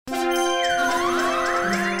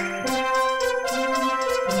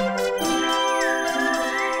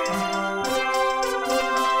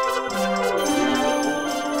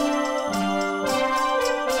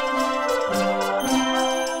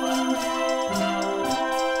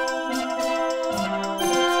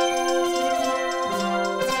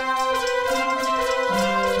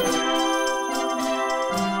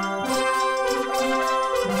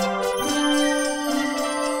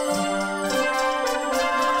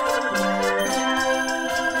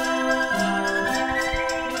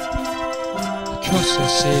Across the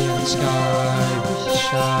sea and sky we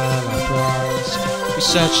shall uprise. We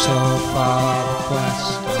search so far the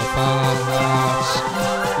quest of our hearts.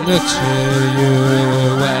 Look to you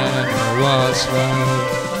when I was lone.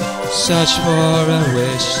 Search for a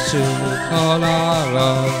wish to call our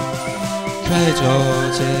own.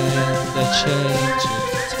 Cradled in the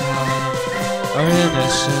changing time. Our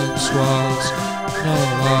innocence was no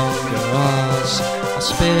longer ours. Our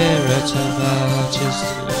spirit emerges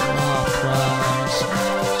to our prize.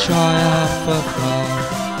 Triumph of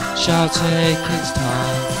love shall take its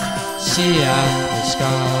time. Sea and the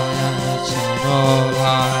sky and eternal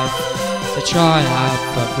life. The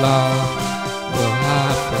triumph of love will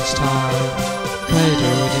have its time.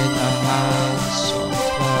 Cradled in the hands of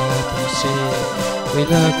purple sea. We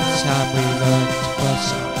looked and we looked for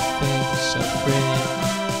something so free.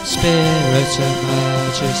 Spirit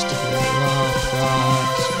emerges to our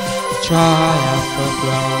prize. Triumph of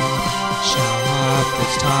love shall have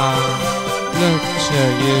its time. Look to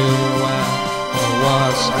you when all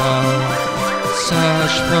was known.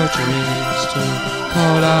 Search for dreams to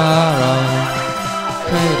call our own.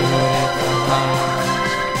 Cradle in the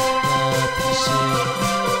hands of the sea.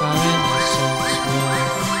 Our innocence will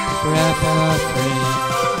be forever free.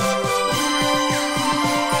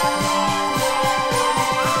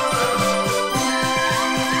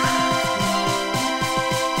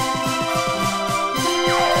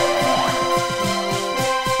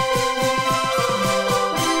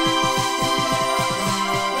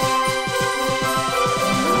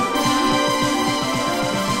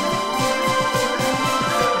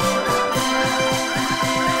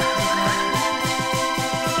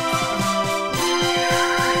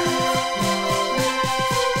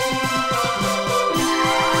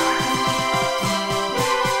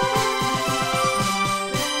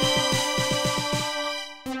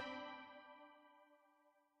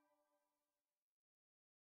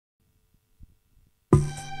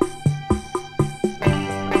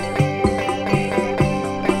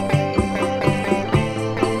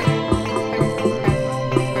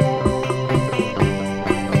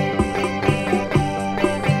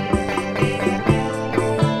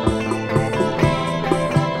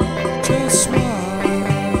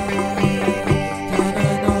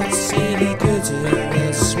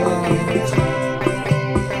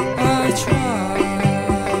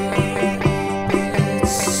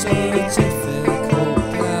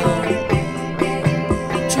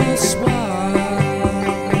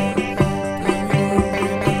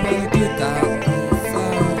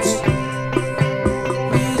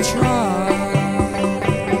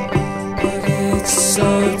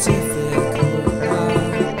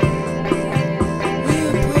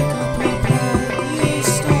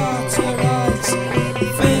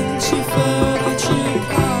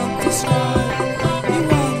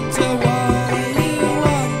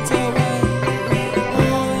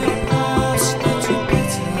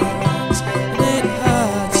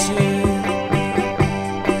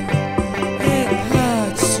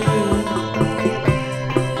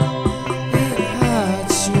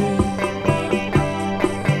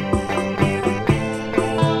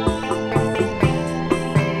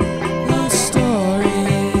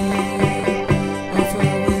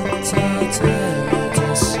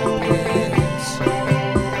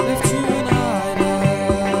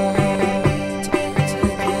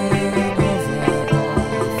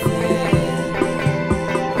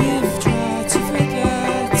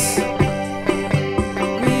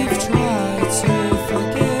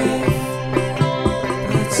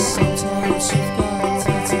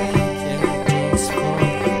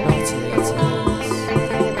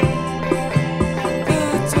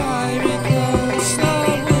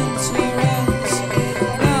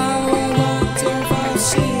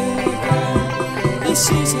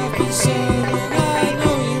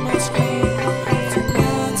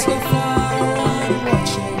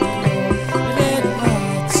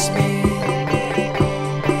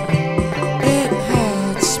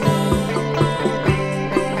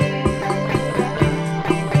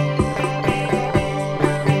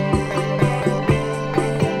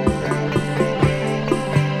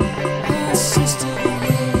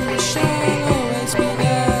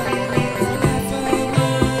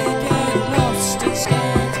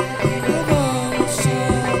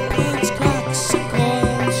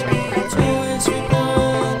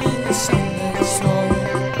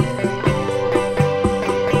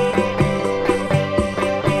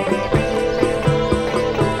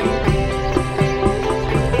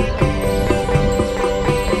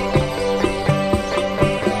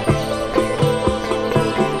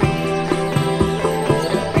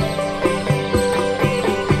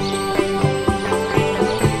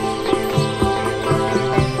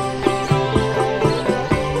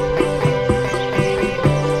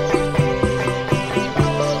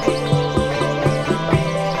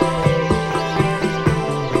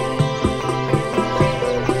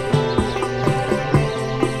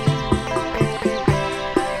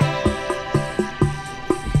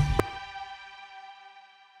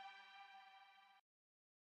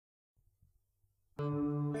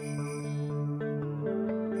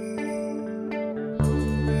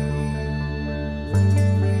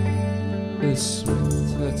 This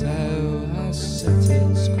winter tale has set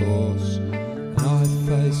its course, and I've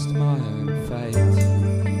faced my own fate.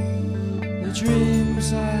 The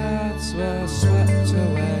dreams I had were swept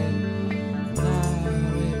away, now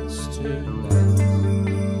it's too late.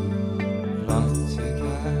 I'd like to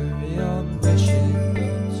carry on wishing,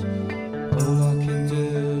 but all I can do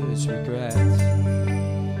is regret.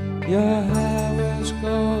 Your hair was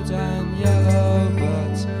gold and yellow,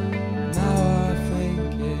 but now I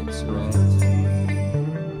think it's red.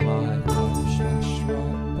 My life flashed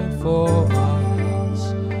right before my eyes,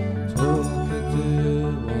 and all I could do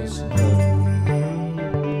was hope.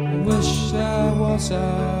 I wish there was a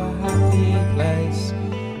happy place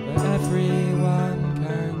where everyone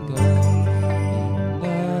can go in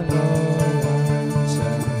the lowlands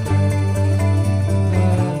again, in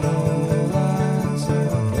the lowlands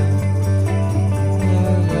again, in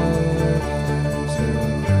the lowlands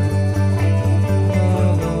again, in the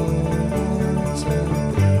lowlands again.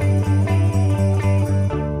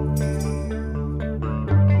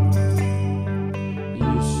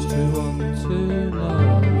 Used to want to know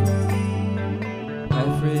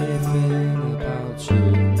everything about you.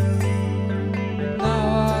 Now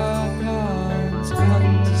I can't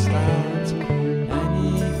understand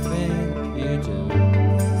anything you do.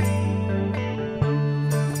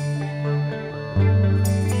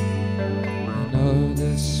 I know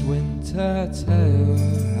this winter tale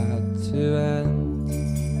had to end,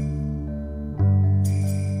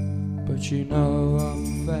 but you know I'm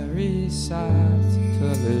very sad to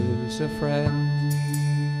lose a friend.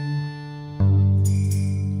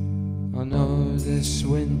 I know this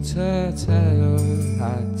winter tale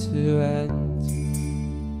had to end,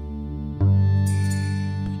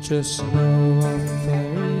 but just know I'm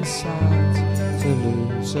very sad to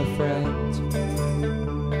lose a friend.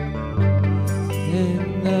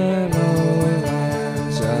 In the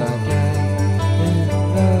lowlands again, in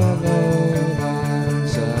the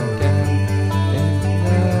lowlands again, in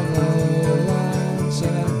the lowlands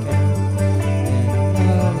again,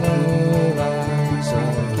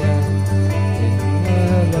 in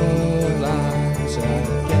the lowlands again, in the lowlands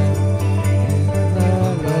again, in the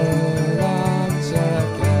lowlands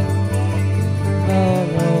again, in the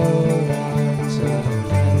lowlands again,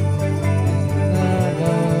 in the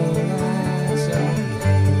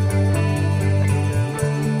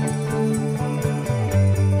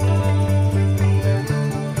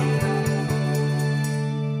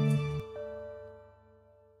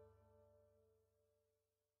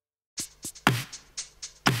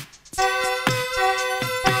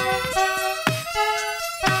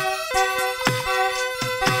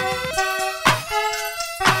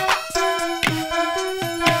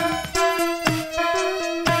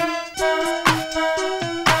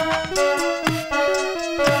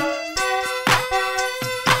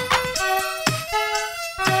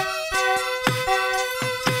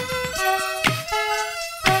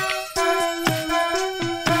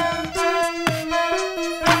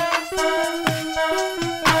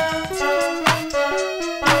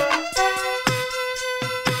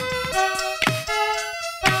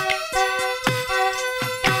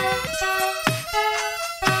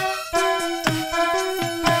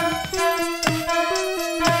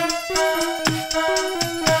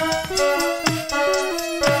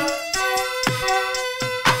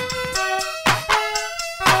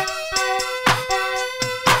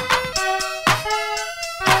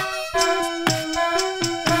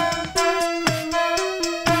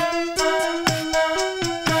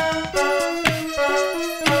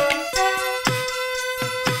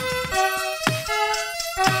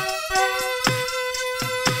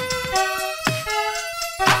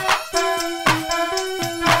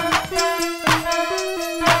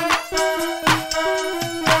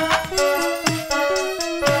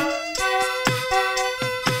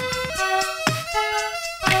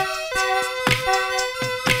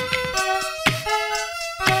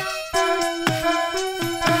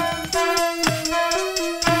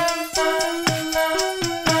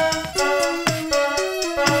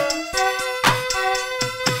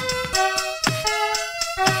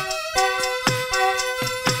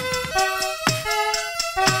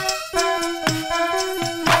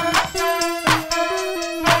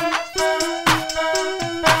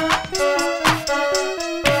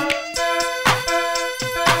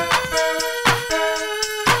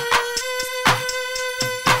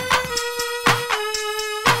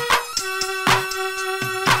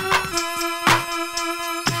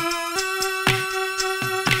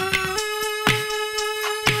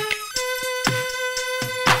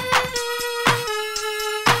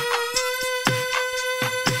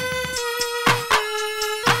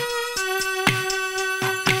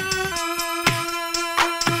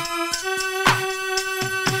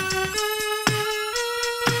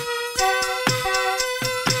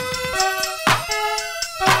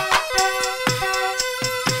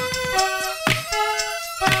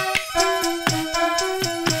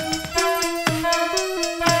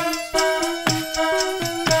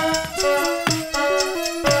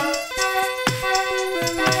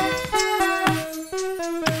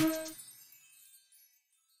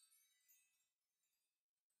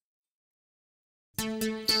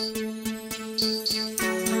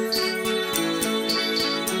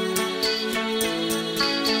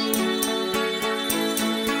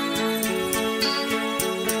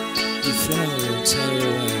flower and tear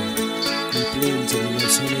away. You bloomed in the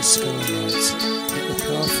monotony skylight, yet the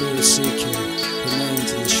path we were seeking remained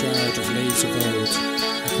in the shroud of leaves of old.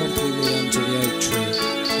 Accompany me under the oak tree.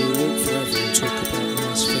 We will walk forever and talk about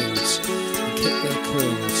nice things, and kick their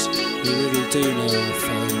corners. We really do know our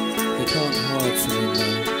foe. They can't hide from them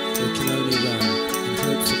though. We can only run and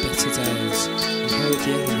hope for better days, and hold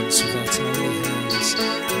the elements with our tiny hands,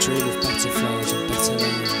 and dream of butterflies and better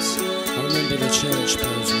lands. I remember the church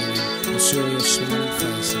bells ringing. I saw your smiling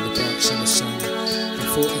face in the bright summer sun. I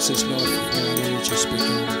thought this is life of mine all just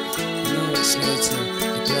begun. And now it's later,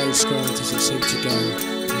 the grey sky doesn't seem to go.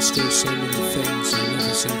 There's still so many things I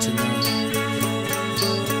never seem to know.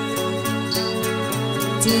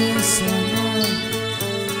 Dear summer,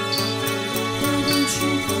 why don't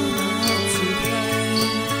you come out to play?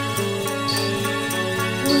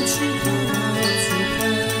 Won't you come out to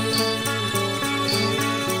play?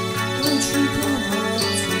 Won't you come out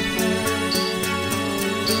to play?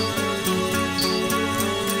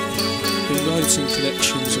 We wrote in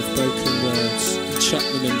collections of broken words and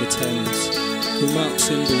chucked them in the Thames. We marked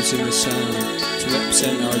symbols in the sand to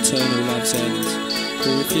represent our eternal love's end. We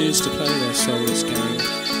refused to play their soulless game.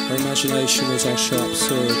 Our imagination was our sharp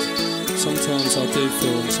sword. Sometimes I do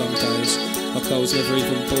feel on some days like I was never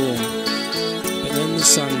even born. But then the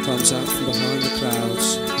sun comes out from behind the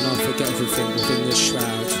clouds, and I forget everything within this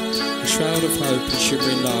shroud. A shroud of hope and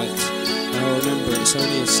shimmering light, and I remember it's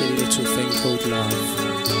only a silly little thing called love.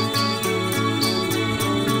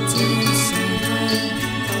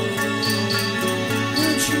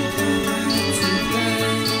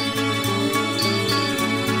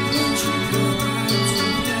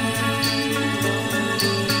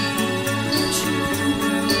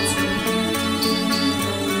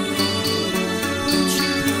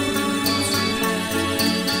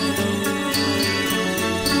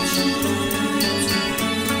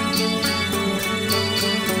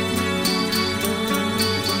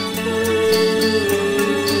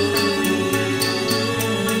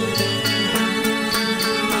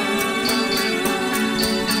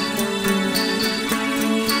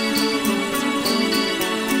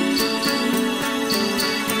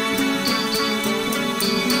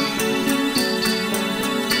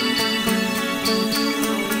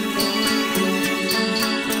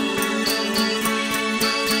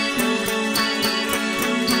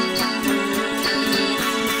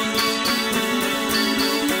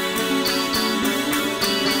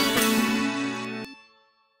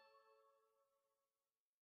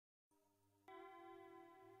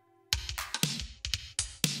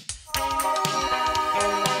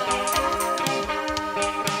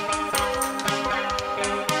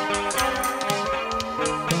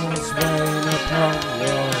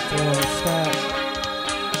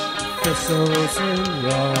 Thistles in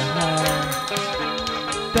your hair,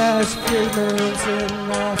 there's few moons in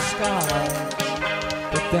the sky,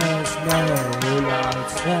 but there's no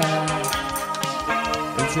lights there,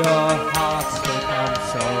 and your heart's become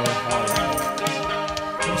so hollow,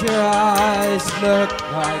 and your eyes look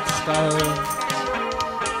like stone.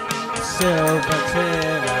 A silver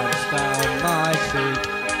tear runs down my cheek,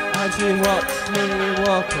 and you watch me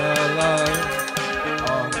walk alone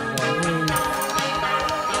on the heath.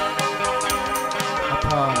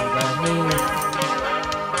 On the heath.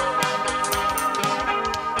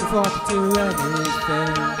 If I could do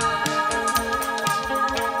anything,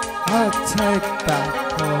 I'd take back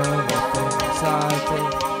all the things I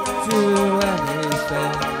did. Do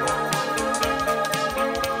anything,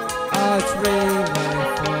 I'd relay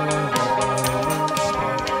for the moment's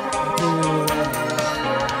sake. Do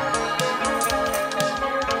anything,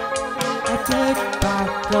 I'd take back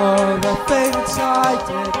all the things I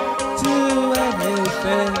did. Do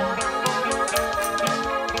anything,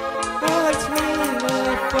 I'd really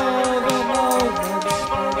for the moment.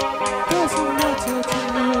 Doesn't matter to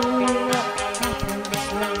you what happens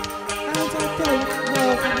then, and I don't know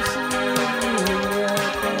if I'm seeing you again.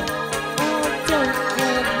 I don't know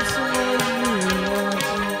if I'm seeing you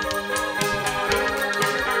again.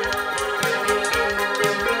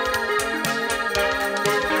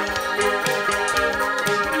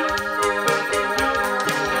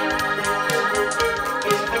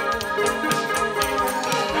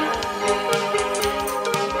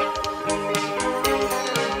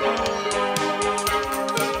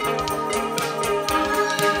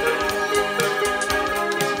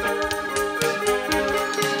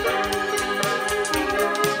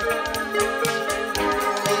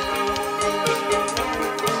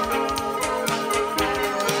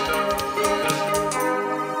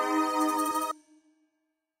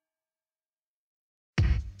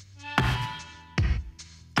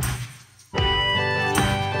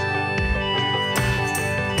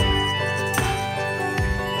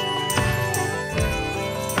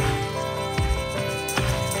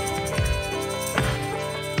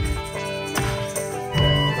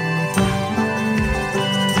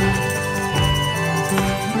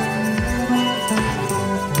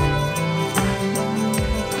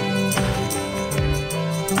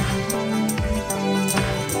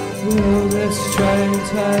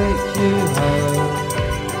 take you home?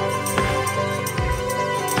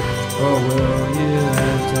 Or will you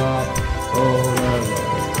end up all alone?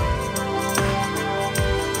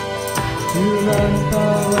 Do you remember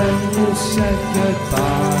when you said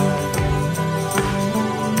goodbye?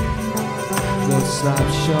 The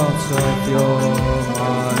snapshot of your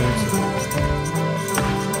mind.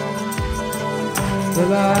 The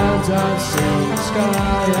land and sea, the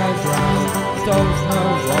sky and ground. Don't know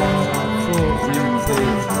what I thought you'd be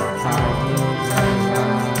hanging around.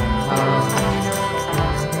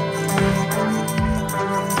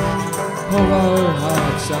 Hollow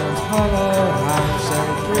hearts and hollow hands,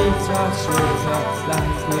 and greet us with a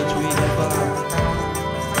language we never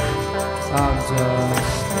understand.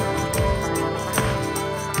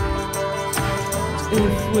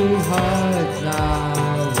 If we hide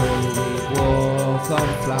now, will we walk on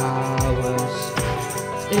flowers?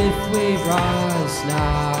 If we rise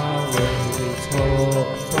now, will we talk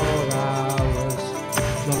for hours?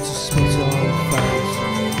 Not to spit on face.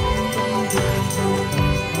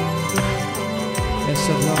 Yes,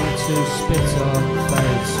 I'd like to spit on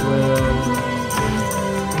fate's will.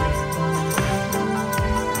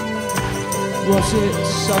 Was it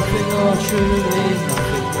something or truly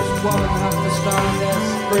nothing? Does one have to stand there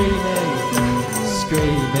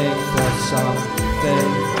screaming for something?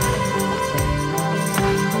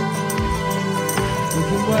 We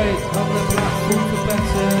can wait on the platform for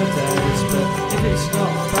better days, but if it's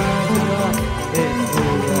not bad enough, it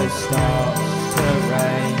always starts to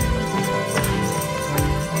rain.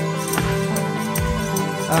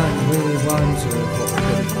 And we wonder what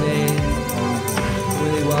could have been.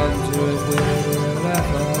 We wonder if we'll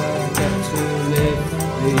ever get to live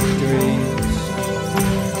these dreams.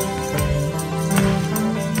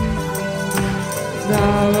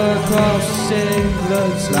 Now across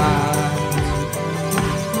England's land,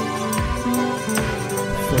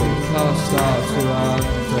 folk are start to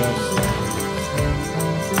understand.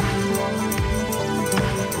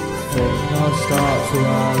 Folk are start to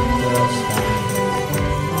understand.